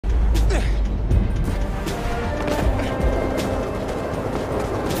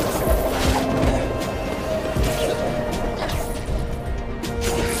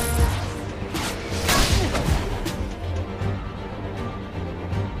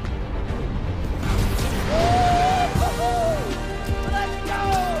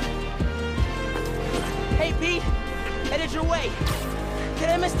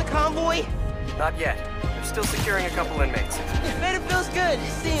Not yet. They're still securing a couple inmates. Bet it feels good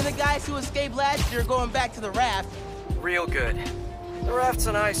seeing the guys who escaped last year going back to the raft. Real good. The raft's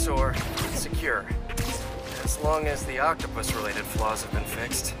an eyesore, but secure. As long as the octopus-related flaws have been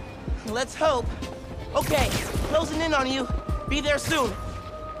fixed. Let's hope. Okay, closing in on you. Be there soon.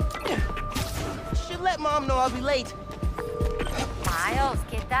 Should let Mom know I'll be late. Miles,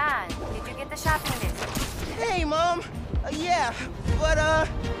 ¿qué tal? Did you get the shopping list? Hey, Mom. Yeah, but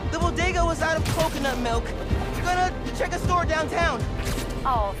the bodega was out of coconut milk. Gonna check a store downtown.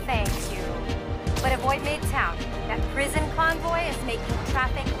 Oh, thank you. But avoid Midtown. That prison convoy is making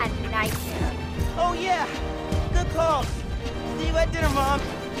traffic a nightmare. Oh, yeah. Good call. See you at dinner, Mom.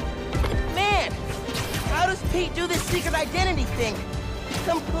 Man, how does Pete do this secret identity thing?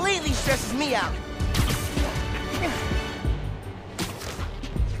 Completely stresses me out.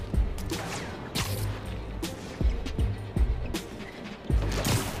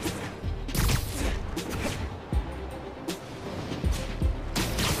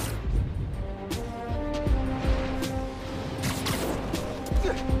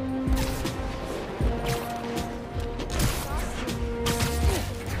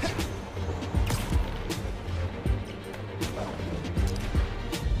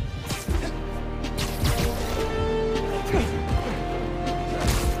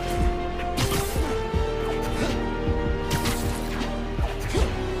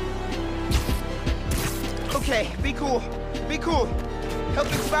 Okay, be cool. Be cool.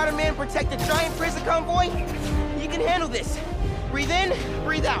 Helping Spider-Man protect a giant prison convoy? You can handle this. Breathe in,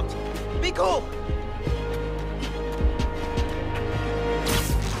 breathe out. Be cool.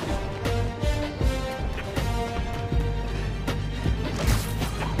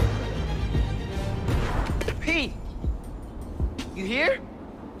 P! You here?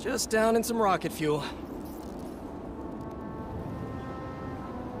 Just down in some rocket fuel.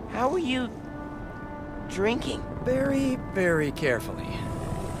 How are you drinking? Very, very carefully.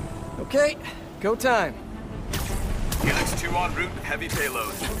 Okay, go time. Helix 2 en route with heavy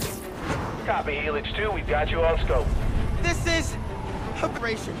payload. Copy, Helix 2. We've got you on scope. This is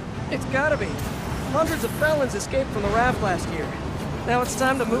operation. It's gotta be. Hundreds of felons escaped from the raft last year. Now it's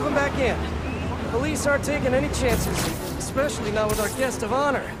time to move them back in. Police aren't taking any chances, especially not with our guest of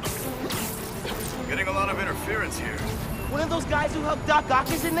honor. Getting a lot of interference here. One of those guys who helped Doc Ock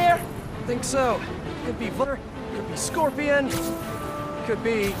is in there? Think so. Could be Vulture, could be Scorpion, could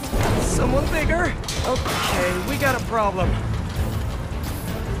be someone bigger. Okay, we got a problem.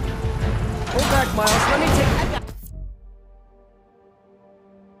 Hold back, Miles. Let me take...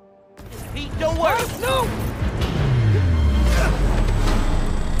 Pete, don't worry. No!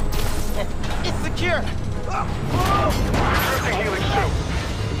 It's secure. Restricting Helix 2.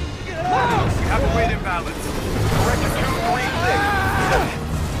 We have a weight imbalance. Corrected 236.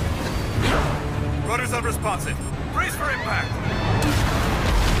 Rudder's unresponsive. Brace for impact.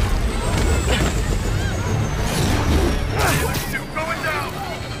 Helix 2 going down.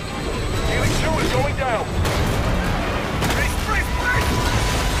 Helix 2 is going down. Brace, brace, brace!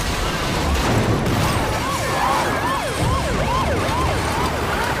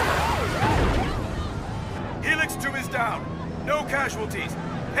 Helix 2 is down. No casualties.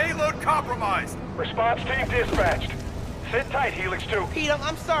 Payload compromised. Response team dispatched. Sit tight, Helix 2. Pete,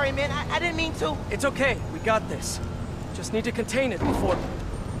 I'm sorry, man. I didn't mean to. It's okay. We got this. Just need to contain it before...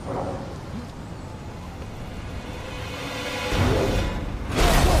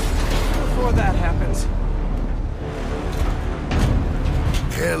 Before that happens.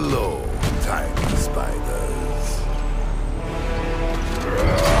 Hello, tiny spiders.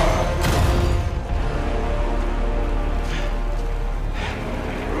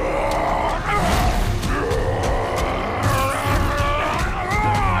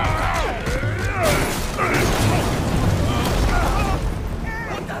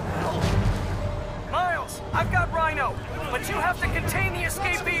 Miles, I've got Rhino, but you have to contain the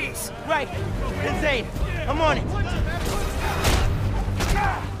escapees. Right. Insane. I'm on it.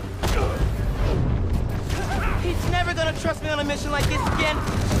 He's never gonna trust me on a mission like this again.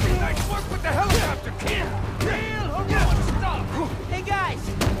 Nice work with the helicopter, kid. Real heroic stuff. Hey, guys.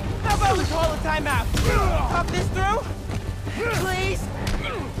 How about we call a timeout? Talk this through? Please?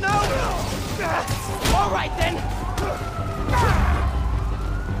 No? All right, then.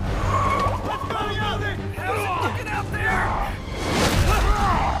 Let's go together. Get out there!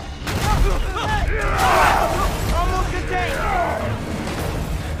 Almost contained.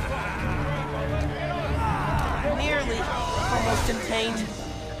 Nearly almost contained.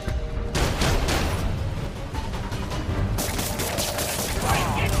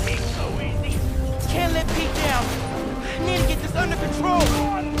 Can't let Pete down. I need to get this under control.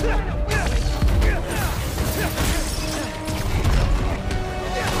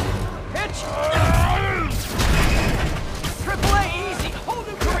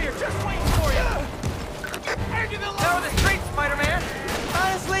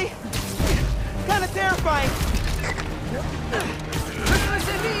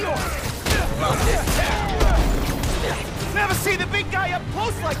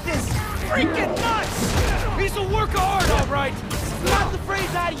 close like this. Freaking nuts! He's a work of art, all right. Not the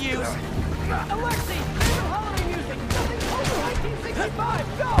phrase I'd use. Alexei, favorite holiday music. Nothing over 1965.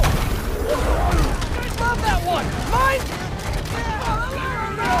 Go! Love that one. Mine?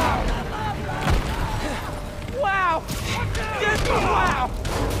 Wow! Just wow!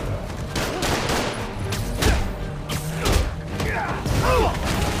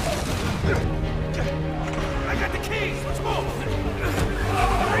 I got the keys. Let's move.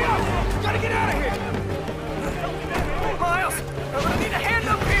 Hurry up. Gotta get out of here. Miles, I'm gonna need a hand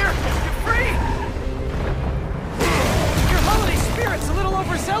up here. You're free. Your holiday spirit's a little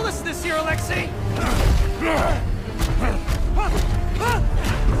overzealous this year, Alexei.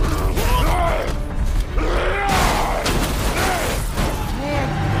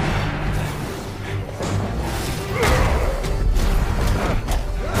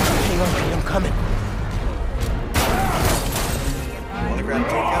 Hang on, Pete, I'm coming. Wanna grab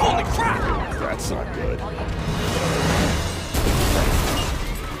takeout? Holy crap! That's not good.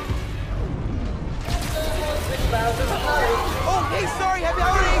 Oh, hey, sorry, happy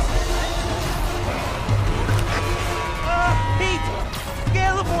holidays! Pete,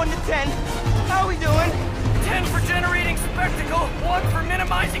 scale of 1 to 10. How we doing? 10 for generating spectacle, 1 for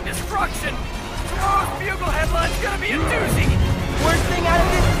minimizing destruction. Tomorrow's Bugle headline's gonna be a doozy. Worst thing out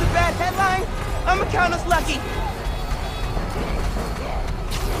of this is a bad headline? I'ma count us lucky.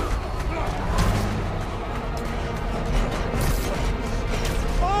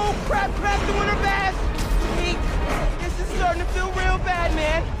 Oh, crap, doing her best! Pete, this is starting to feel real bad,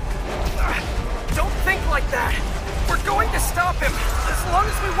 man. Don't think like that. We're going to stop him, as long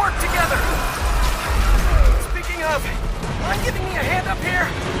as we work together. Speaking of, mind giving me a hand up here?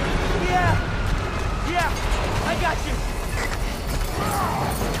 Yeah, I got you.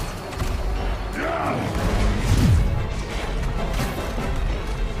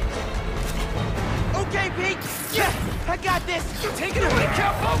 Okay, Pete. Yeah, I got this. Take it away,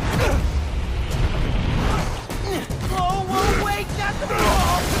 Capo! Whoa, wait, not the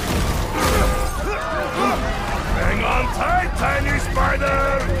ball. Hang on tight, tiny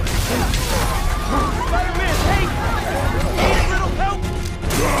spider! Spider-Man, hey! Need a little help?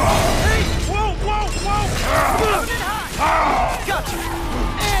 Hey! Whoa! Gotcha!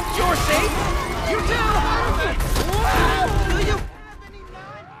 And you're safe! You too! Wow! Do you have any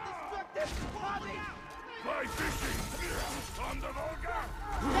non-destructive hobbies? Fly fishing! On the Volga!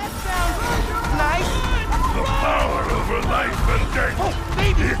 That sounds nice! The power over life and death! Oh,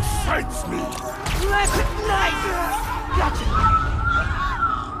 baby! Excites me! That's nice! Gotcha!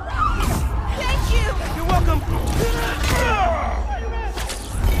 Thank you! You're welcome!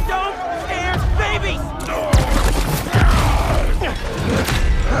 Don't scare babies!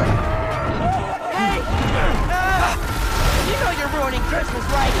 Hey! You know you're ruining Christmas,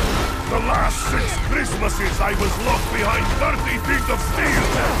 right? The last 6 Christmases I was locked behind 30 feet of steel!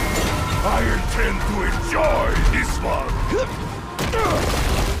 I intend to enjoy this one!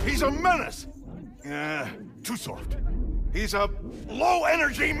 He's a menace! Too soft. He's a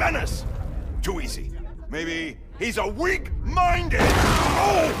low-energy menace! Too easy. Maybe he's a weak-minded!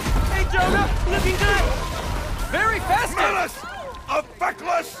 Oh! Hey, Jonah! Looking good! Very festive! Menace! A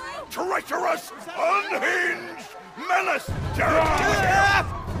feckless, treacherous, unhinged menace!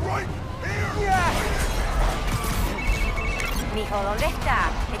 Right here! Yeah! Mijo, ¿dónde está?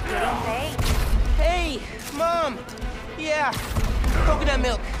 It's getting late. Hey, Mom! Yeah, coconut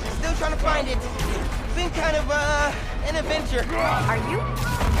milk. Still trying to find it. Been kind of, an adventure. Are you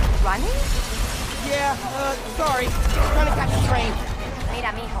running? Yeah, sorry. Trying to catch a train.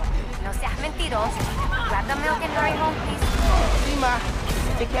 Mira, mijo, no seas mentiroso. Grab the milk and hurry home, please. Sí, ma.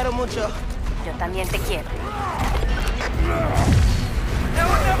 Te quiero mucho. Yo también te quiero.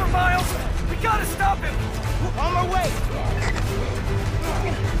 Now or never, Miles! We gotta stop him! On my way!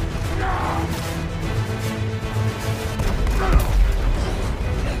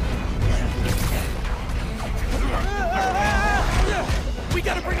 We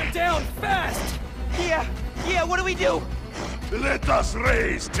gotta bring him down, fast! Yeah, what do we do? Let us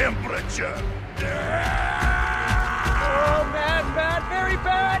raise temperature! Oh, bad, very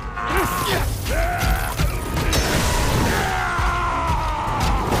bad!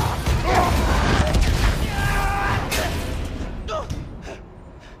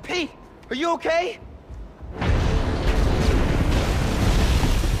 Pete, are you okay?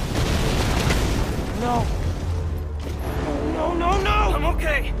 No. No! I'm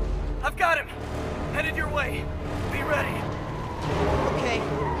okay. I've got him. Headed your way. Be ready. Okay.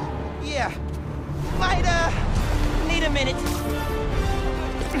 Yeah. Might, need a minute.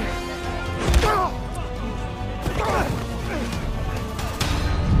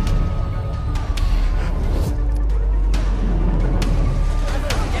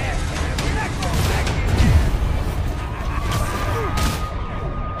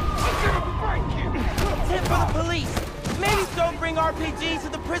 Police, maybe don't bring RPGs to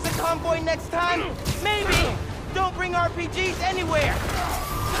the prison convoy next time. Maybe don't bring RPGs anywhere.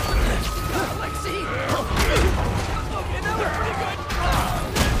 Let's see. Okay, that was pretty good.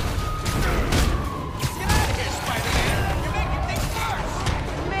 Get out of here, Spider-Man! You're making things worse!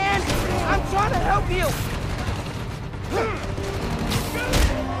 Man, I'm trying to help you.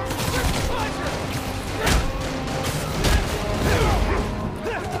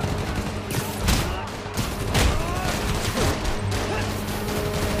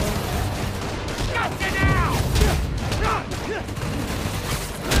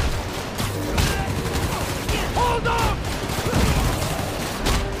 Hold on!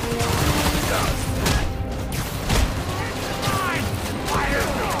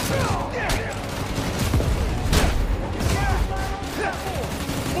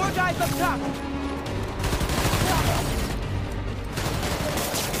 More guys up top.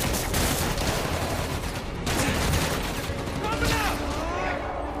 Coming out!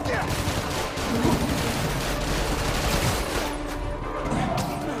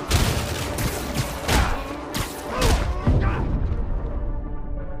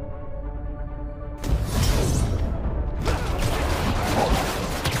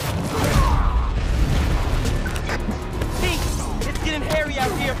 Pete, it's getting hairy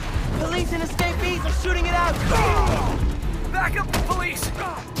out here. Police and escapees are shooting it out. Back up, police!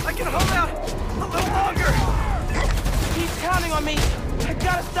 I can hold out a little longer! He's counting on me. I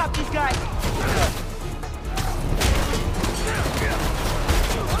gotta stop these guys.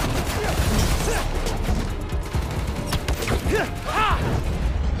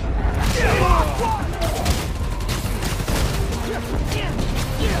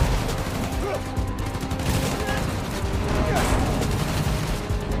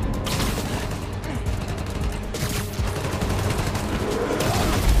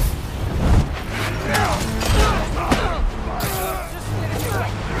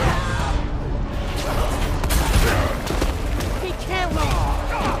 He can't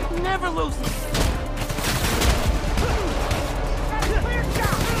lose. He never loses.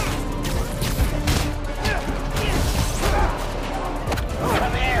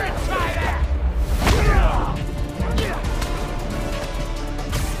 Come here and try that!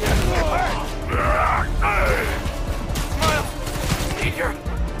 Miles! Need your...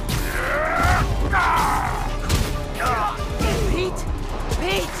 Pete!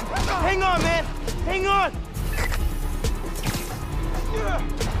 Pete! Hang on, man! Hang on!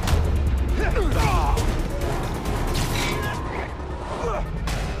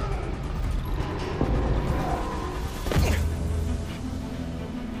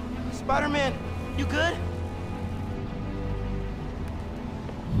 Spider-Man, you good?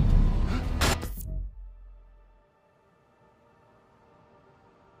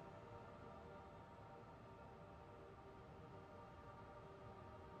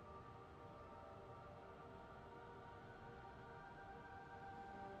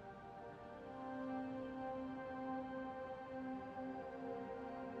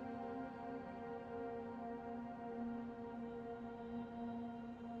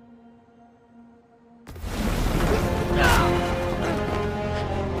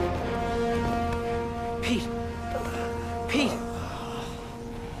 Pete! Pete!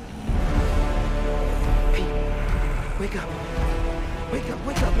 Pete! Wake up! Wake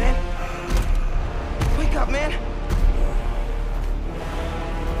up, man! Wake up, man!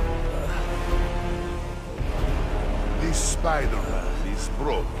 This Spider-Man is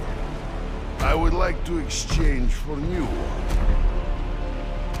broken. I would like to exchange for new one.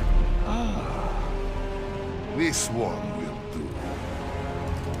 This one will do.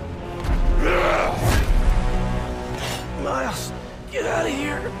 Miles, get out of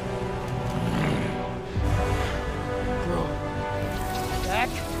here! Bro. Back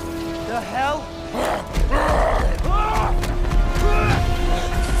the hell?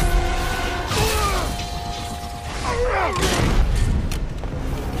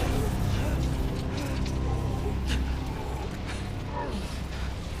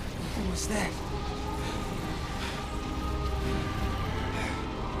 What was that?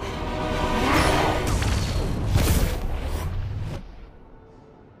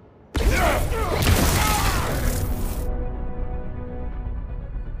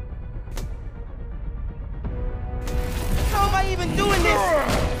 How am I even doing this?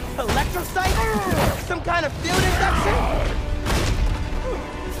 Electrocyte? Some kind of field induction?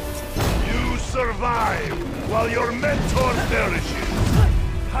 You survive while your mentor perishes.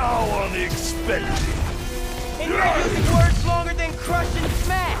 How unexpected. And you're using words longer than crush and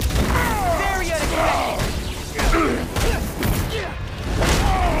smash. Very unexpected.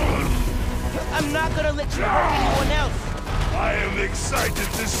 I I'm not gonna let you hurt anyone else. I am excited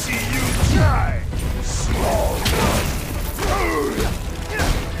to see you try, small one.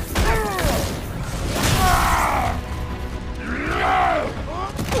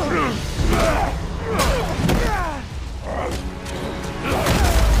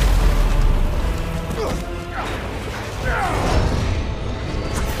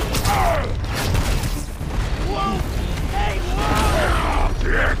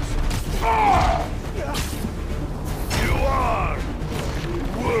 You are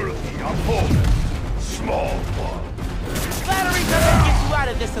worthy opponent, small one. Flattery's not gonna get you out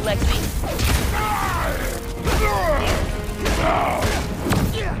of this, Alexei.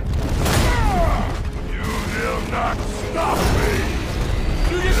 You will not stop me!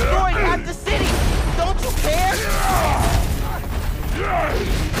 You destroyed half the city! Don't you care?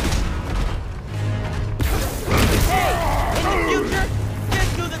 Hey, in the future,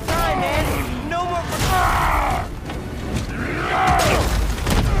 just do the time, man. No more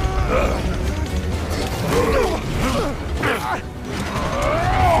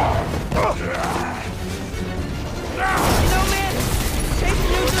You know, man,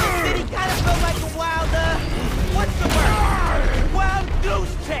 chasing you through the city kind of felt like a wild, what's the word? Wild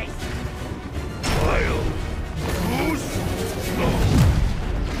goose chase! Wild goose?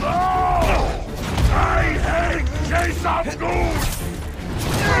 No! I hate chase of goose!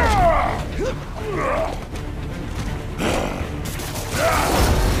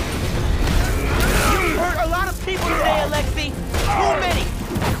 You hurt a lot of people today, Alexei. Too many.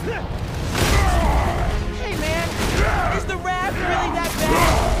 Hey, man, is the raft really that bad?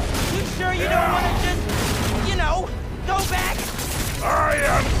 You sure you don't want to just, you know, go back? I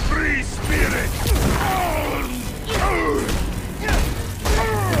am free spirit!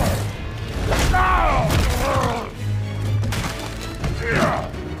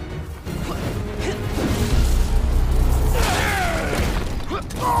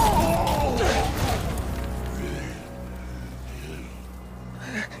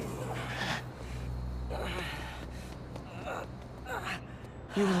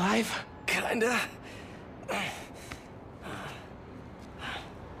 You alive? Kinda.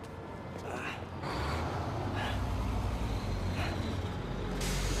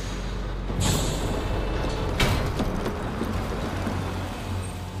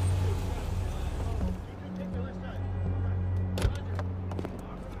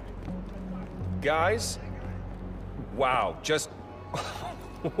 Guys? Wow, just...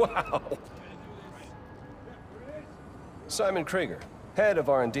 wow. Simon Krieger, head of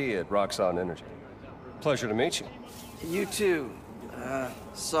R&D at Roxxon Energy. Pleasure to meet you. You too.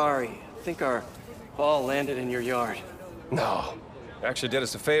 Sorry. I think our ball landed in your yard. No, actually did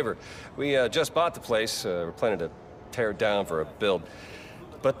us a favor. We just bought the place. We're planning to tear it down for a build.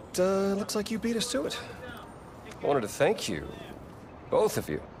 But looks like you beat us to it. I wanted to thank you, both of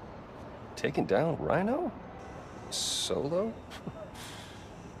you. Taking down Rhino? Solo?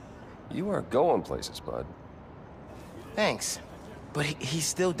 You are going places, bud. Thanks. But he's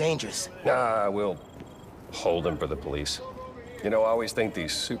still dangerous. Nah, we'll hold him for the police. You know, I always think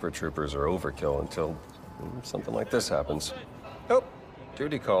these super troopers are overkill until something like this happens. Oh,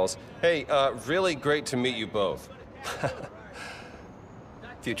 duty calls. Hey, really great to meet you both.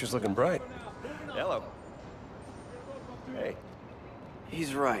 Future's looking bright. Hello. Hey.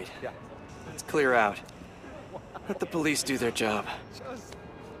 He's right. Yeah. Let's clear out. Let the police do their job.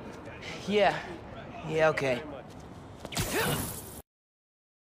 Yeah. Yeah, okay.